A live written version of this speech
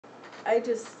I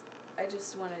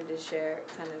just wanted to share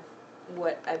kind of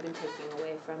what I've been taking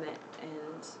away from it,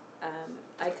 and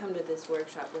I come to this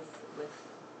workshop with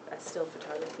a still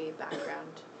photography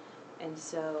background, and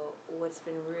so what's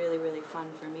been really, really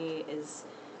fun for me is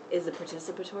the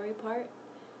participatory part,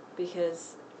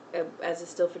 because as a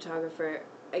still photographer,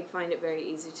 I find it very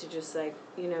easy to just like,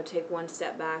 you know, take one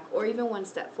step back or even one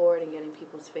step forward and get in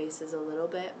people's faces a little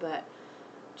bit, but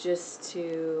just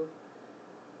to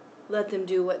let them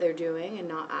do what they're doing and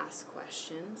not ask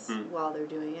questions while they're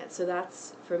doing it. So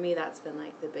that's, for me, that's been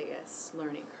like the biggest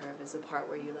learning curve, is the part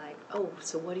where you like, oh,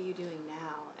 so what are you doing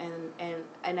now?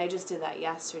 And I just did that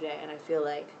yesterday, and I feel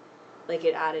like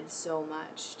it added so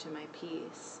much to my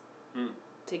piece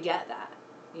to get that,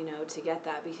 you know,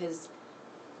 because,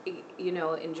 you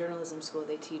know, in journalism school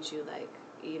they teach you like,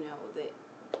 you know, that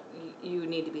you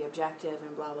need to be objective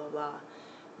and blah, blah, blah.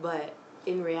 But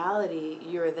in reality,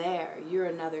 you're there. You're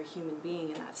another human being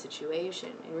in that situation.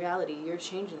 In reality, you're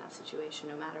changing that situation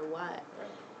no matter what.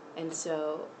 Right. And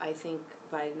so I think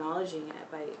by acknowledging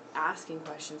it, by asking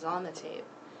questions on the tape,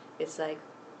 it's like,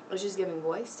 it's just giving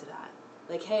voice to that.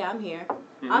 Like, hey, I'm here.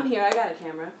 I'm here. I got a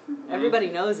camera. Everybody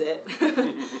knows it.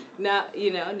 Now,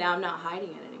 you know, now I'm not hiding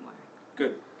it anymore.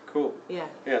 Good. Cool. Yeah.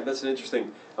 Yeah, that's an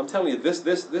interesting. I'm telling you, this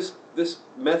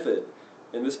method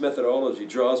and this methodology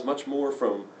draws much more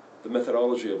from the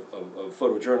methodology of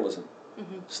photojournalism,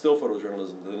 still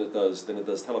photojournalism, than it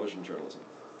does television journalism.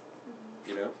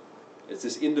 You know, it's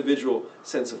this individual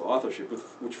sense of authorship,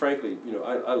 which frankly, you know,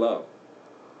 I love,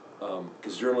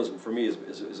 because journalism for me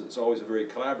is it's always a very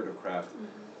collaborative craft.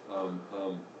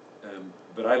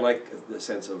 But I like the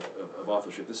sense of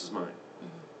authorship. This is mine.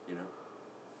 You know.